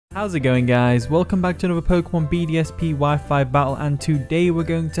How's it going, guys? Welcome back to another Pokemon BDSP Wi-Fi battle, and today we're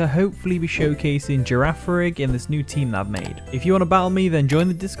going to hopefully be showcasing Girafarig in this new team that I've made. If you want to battle me, then join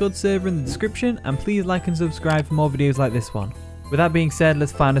the Discord server in the description, and please like and subscribe for more videos like this one. With that being said,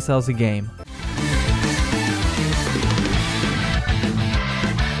 let's find ourselves a game.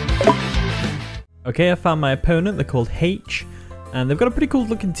 Okay, I found my opponent. They're called H. And they've got a pretty cool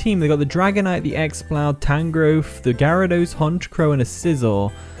looking team. They've got the Dragonite, the Exploud, Tangrowth, the Gyarados, Honchkrow, and a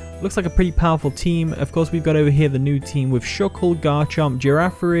Scizor. Looks like a pretty powerful team. Of course, we've got over here the new team with Shuckle, Garchomp,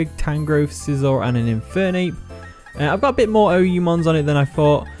 Girafarig, Tangrowth, Scizor, and an Infernape. I've got a bit more OU-mons on it than I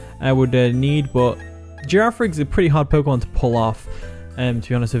thought I would need, but Girafarig's a pretty hard Pokemon to pull off, to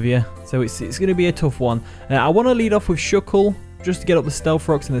be honest with you. So it's going to be a tough one. I want to lead off with Shuckle, just to get up the Stealth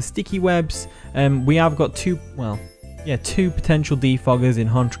Rocks and the Sticky Webs. We have got two potential defoggers in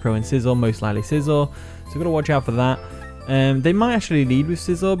Honchkrow and Scizor, most likely Scizor. So we've got to watch out for that. They might actually lead with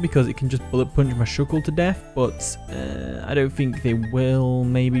Scizor because it can just bullet punch my Shuckle to death, but I don't think they will.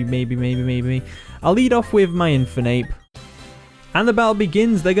 Maybe. I'll lead off with my Infernape. And the battle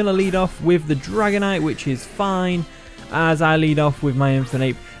begins. They're going to lead off with the Dragonite, which is fine, as I lead off with my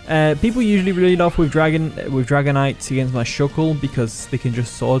Infernape. People usually lead off with Dragonites against my Shuckle because they can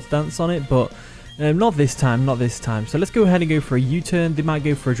just Swords Dance on it, but not this time. So let's go ahead and go for a U-turn. They might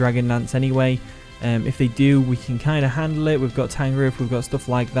go for a Dragon Dance anyway. If they do, we can kind of handle it. We've got Tangrowth, we've got stuff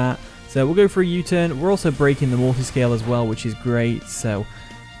like that. So we'll go for a U-turn. We're also breaking the multi-scale as well, which is great. So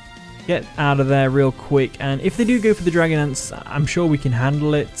get out of there real quick. And if they do go for the Dragon Dance, I'm sure we can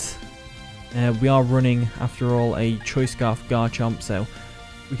handle it. We are running, after all, a Choice Scarf Garchomp, so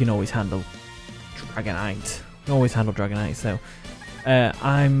we can always handle Dragonite. So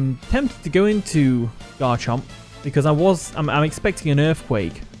I'm tempted to go into Garchomp because I'm expecting an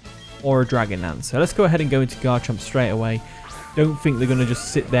Earthquake or a Dragon Dance. So let's go ahead and go into Garchomp straight away. Don't think they're going to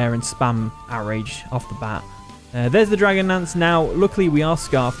just sit there and spam Outrage off the bat. There's the Dragon Dance. Now, luckily we are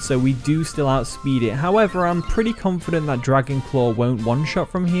Scarfed, so we do still outspeed it. However, I'm pretty confident that Dragon Claw won't one-shot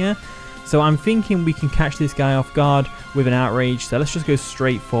from here. So I'm thinking we can catch this guy off guard with an Outrage. So let's just go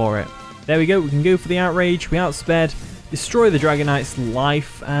straight for it. There we go. We can go for the Outrage. We outsped. Destroy the Dragonite's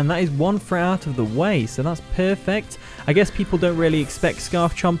life, and that is one threat out of the way, so that's perfect. I guess people don't really expect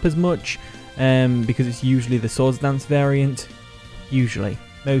Scarf Chomp as much, because it's usually the Swords Dance variant.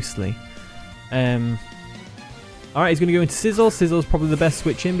 Mostly. Alright, he's going to go into Scizor. Scizor's probably the best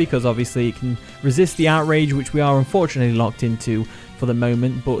switch in, because obviously it can resist the Outrage, which we are unfortunately locked into for the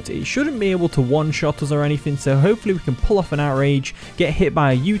moment, but it shouldn't be able to one-shot us or anything, so hopefully we can pull off an Outrage, get hit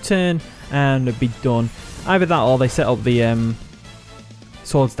by a U-turn, and be done. Either that or they set up the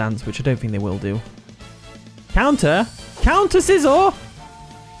Swords Dance, which I don't think they will do. Counter Scizor!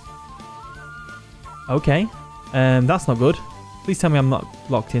 Okay, that's not good. Please tell me I'm not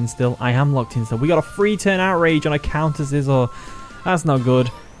locked in still. I am locked in still. We got a free turn Outrage on a counter Scizor. That's not good.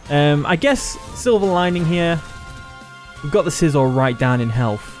 I guess silver lining here. We've got the Scizor right down in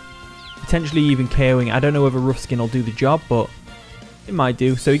health. Potentially even KOing. I don't know whether Rough Skin will do the job, but it might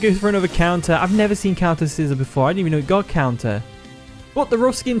do. So he goes for another counter. I've never seen counter Scizor before. I didn't even know it got counter. But the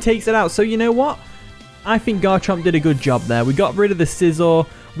Rough Skin takes it out. So you know what? I think Garchomp did a good job there. We got rid of the Scizor.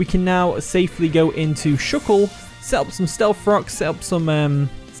 We can now safely go into Shuckle. Set up some Stealth Rocks. Set up some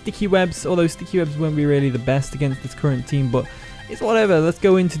Sticky Webs. Although Sticky Webs won't be really the best against this current team. But it's whatever. Let's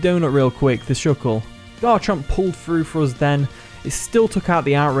go into Donut real quick. The Shuckle. Garchomp pulled through for us then. It still took out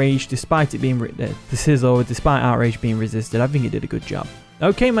the Outrage despite it being the Scizor, despite Outrage being resisted. I think it did a good job.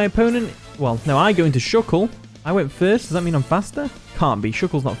 Okay, my opponent. Well, no, I go into Shuckle. I went first. Does that mean I'm faster? Can't be.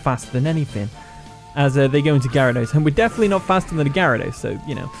 Shuckle's not faster than anything. As they go into Gyarados, and we're definitely not faster than a Gyarados. So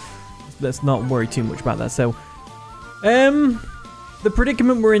you know, let's not worry too much about that. So, the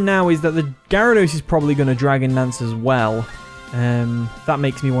predicament we're in now is that the Gyarados is probably going to Dragon Dance as well. That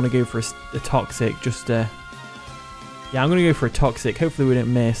makes me want to go for a Toxic. Yeah, I'm going to go for a Toxic. Hopefully we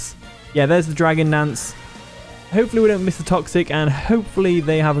don't miss. Yeah, there's the Dragon Dance. Hopefully we don't miss the Toxic, and hopefully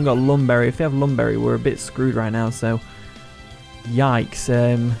they haven't got Lumberry. If they have Lumberry, we're a bit screwed right now, so yikes.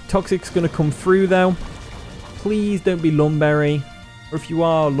 Toxic's going to come through, though. Please don't be Lumberry. Or if you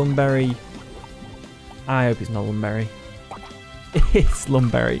are Lumberry, I hope it's not Lumberry. It's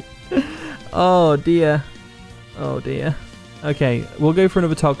Lumberry. Oh, dear. Oh, dear. Okay, we'll go for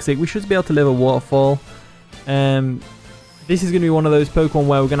another Toxic. We should be able to live a Waterfall. This is going to be one of those Pokemon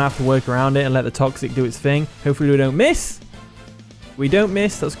where we're going to have to work around it and let the Toxic do its thing. Hopefully we don't miss. We don't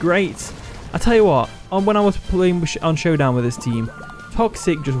miss. That's great. I tell you what, when I was playing on Showdown with this team,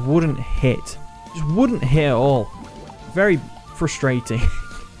 Toxic just wouldn't hit. Just wouldn't hit at all. Very frustrating.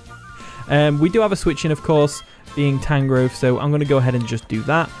 We do have a switch in, of course. being Tangrowth, so I'm going to go ahead and just do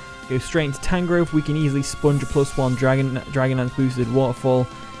that. Go straight into Tangrowth. We can easily sponge a +1 Dragon Dance boosted Waterfall.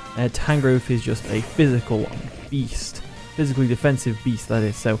 Tangrowth is just a physical beast. Physically defensive beast, that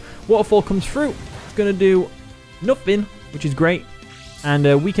is. So Waterfall comes through. It's going to do nothing, which is great.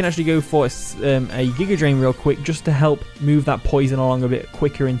 And we can actually go for a Giga Drain real quick just to help move that poison along a bit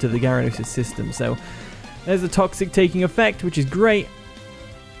quicker into the Gyarados' system. So there's the Toxic taking effect, which is great.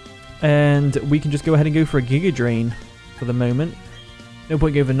 And we can just go ahead and go for a Giga Drain for the moment. No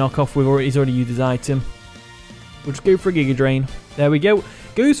point going for knockoff. He's already used his item. We'll just go for a Giga Drain. There we go.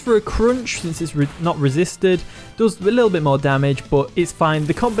 Goes for a Crunch since it's not resisted. Does a little bit more damage, but it's fine.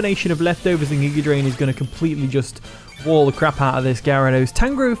 The combination of leftovers and Giga Drain is going to completely just wall the crap out of this Gyarados.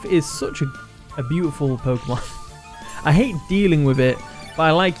 Tangrowth is such a beautiful Pokemon. I hate dealing with it, but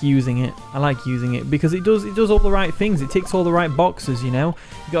I like using it. I like using it because it does all the right things. It ticks all the right boxes, you know.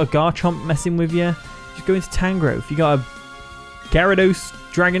 You got a Garchomp messing with you, just go into Tangrowth. You got a Gyarados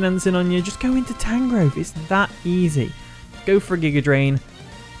Dragon Dancing on you, just go into Tangrowth. It's that easy. Go for a Giga Drain.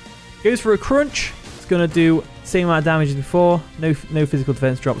 Goes for a Crunch. It's gonna do same amount of damage as before. No physical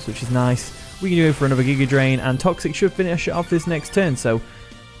defense drops, which is nice. We can go for another Giga Drain, and Toxic should finish it off this next turn. So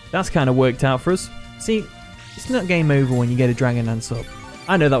that's kind of worked out for us. See, it's not game over when you get a Dragon Dance up.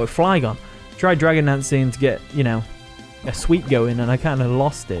 I know that with Flygon. Tried Dragon Dancing to get, you know, a sweep going, and I kind of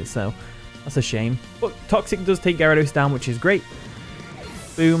lost it. So that's a shame. But Toxic does take Gyarados down, which is great.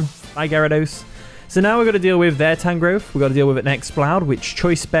 Boom. Bye, Gyarados. So now we've got to deal with their Tangrowth. We've got to deal with an Exploud, which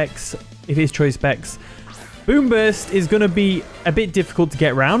Choice Specs, if it's Choice Specs, Boom Burst is going to be a bit difficult to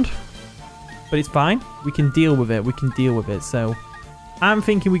get around. But it's fine. We can deal with it. We can deal with it. So I'm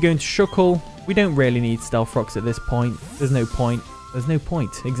thinking we go into Shuckle. We don't really need Stealth Rocks at this point. There's no point. There's no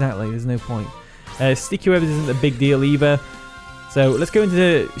point. Exactly. There's no point. Sticky Webs isn't a big deal either. So let's go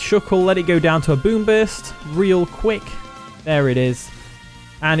into Shuckle. Let it go down to a Boom Burst real quick. There it is.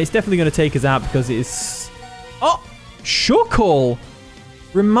 And it's definitely going to take us out because it is... Oh! Shuckle!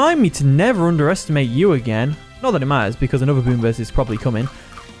 Remind me to never underestimate you again. Not that it matters because another Boom Burst is probably coming.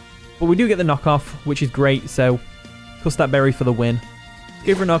 But we do get the knockoff, which is great. So, Custap Berry for the win.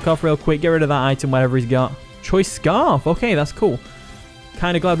 Go for a knockoff real quick. Get rid of that item, whatever he's got. Choice Scarf. Okay, that's cool.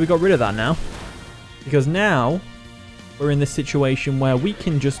 Kind of glad we got rid of that now. Because now, we're in this situation where we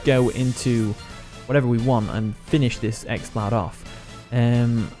can just go into whatever we want and finish this Exploud off.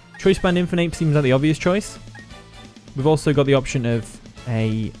 Choice Band Infernape seems like the obvious choice. We've also got the option of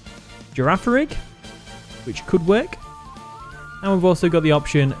a Girafarig, which could work. And we've also got the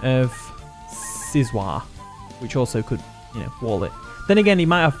option of Scizor, which also could, you know, wall it. Then again, he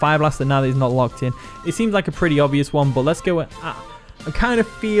might have Fire Blaster now that he's not locked in. It seems like a pretty obvious one, but let's go. I'm kind of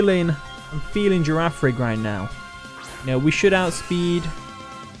feeling Girafarig right now. You know, we should outspeed.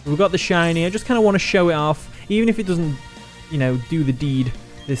 We've got the shiny. I just kind of want to show it off, even if it doesn't, you know, do the deed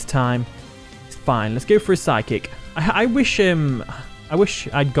this time. It's fine. Let's go for a Psychic. I wish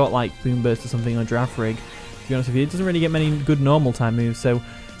I'd got like Boom Burst or something on Girafarig. To be honest with you, it doesn't really get many good normal time moves. So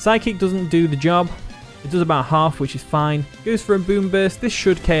Psychic doesn't do the job. It does about half, which is fine. Goes for a Boom Burst. This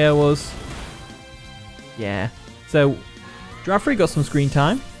should KO us. Yeah. So Girafarig got some screen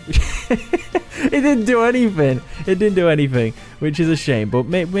time. It didn't do anything. It didn't do anything, which is a shame. But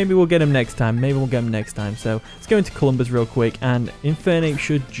maybe we'll get him next time. Maybe we'll get him next time. So let's go into Columbus real quick. And Infernape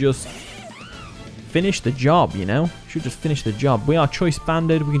should just finish the job, you know? Should just finish the job. We are Choice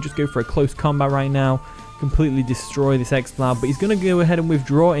Banded. We can just go for a close combat right now. Completely destroy this Exploud. But he's going to go ahead and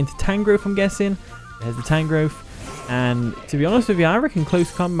withdraw into Tangrowth, I'm guessing. There's the Tangrowth. And to be honest with you, I reckon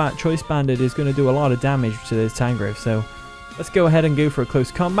close combat Choice Banded is going to do a lot of damage to this Tangrowth. So let's go ahead and go for a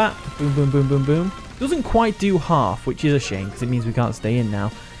close combat. Boom, boom, boom, boom, boom. Doesn't quite do half, which is a shame because it means we can't stay in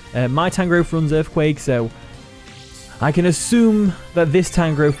now. My Tangrowth runs Earthquake, so I can assume that this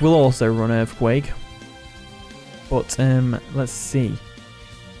Tangrowth will also run Earthquake. But let's see.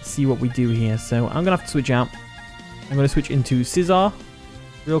 See what we do here. So I'm going to have to switch out. I'm going to switch into Scizor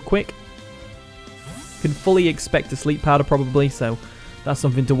real quick. Can fully expect a Sleep Powder probably, so that's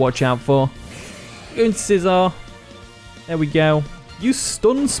something to watch out for. Go into Scizor. There we go. Use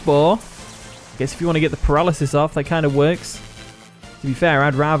Stun Spore. I guess if you want to get the paralysis off, that kind of works. To be fair,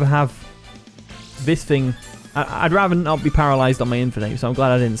 I'd rather have this thing. I'd rather not be paralyzed on my Infernape, so I'm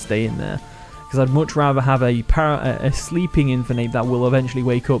glad I didn't stay in there. Because I'd much rather have a sleeping Infernape that will eventually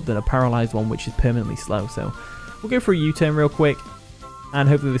wake up than a paralyzed one which is permanently slow. So we'll go for a U-turn real quick. And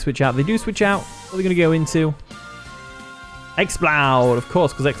hopefully they switch out. They do switch out. What are they going to go into? Exploud, of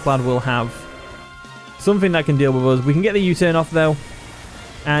course, because Exploud will have something that can deal with us. We can get the U-turn off though.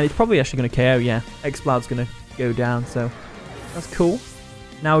 And it's probably actually going to KO, yeah. Exploud's going to go down, so that's cool.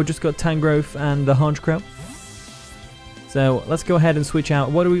 Now we've just got Tangrowth and the Honchkrow. So let's go ahead and switch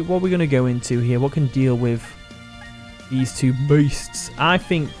out. What are we going to go into here? What can deal with these two beasts? I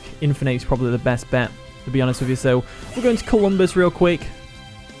think Infernape's probably the best bet, to be honest with you. So we're going to Columbus real quick,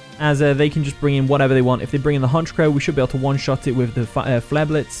 as they can just bring in whatever they want. If they bring in the Honchkrow, we should be able to one-shot it with the Flare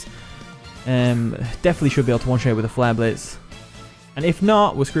Blitz. Definitely should be able to one-shot it with a Flare Blitz. And if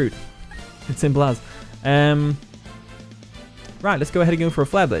not, we're screwed. It's simple as. Right, let's go ahead and go for a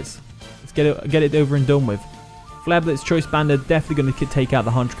Flare Blitz. Let's get it over and done with. Flare Blitz, Choice Bander, definitely going to take out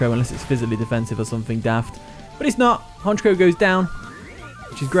the Honchkrow unless it's physically defensive or something daft. But it's not. Honchkrow goes down,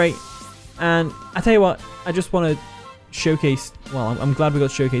 which is great. And I tell you what, I just want to showcase, well, I'm glad we got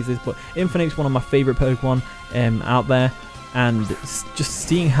to showcase this, but Infernape's one of my favorite Pokemon out there. And just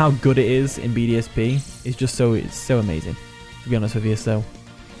seeing how good it is in BDSP is just it's so amazing, to be honest with you. So,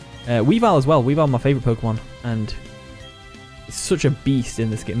 Weavile as well. Weavile, my favorite Pokemon. And it's such a beast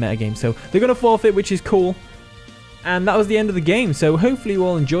in this meta game. So, they're going to forfeit, which is cool. And that was the end of the game. So hopefully you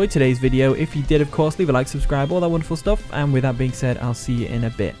all enjoyed today's video. If you did, of course, leave a like, subscribe, all that wonderful stuff. And with that being said, I'll see you in a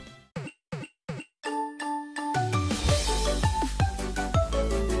bit.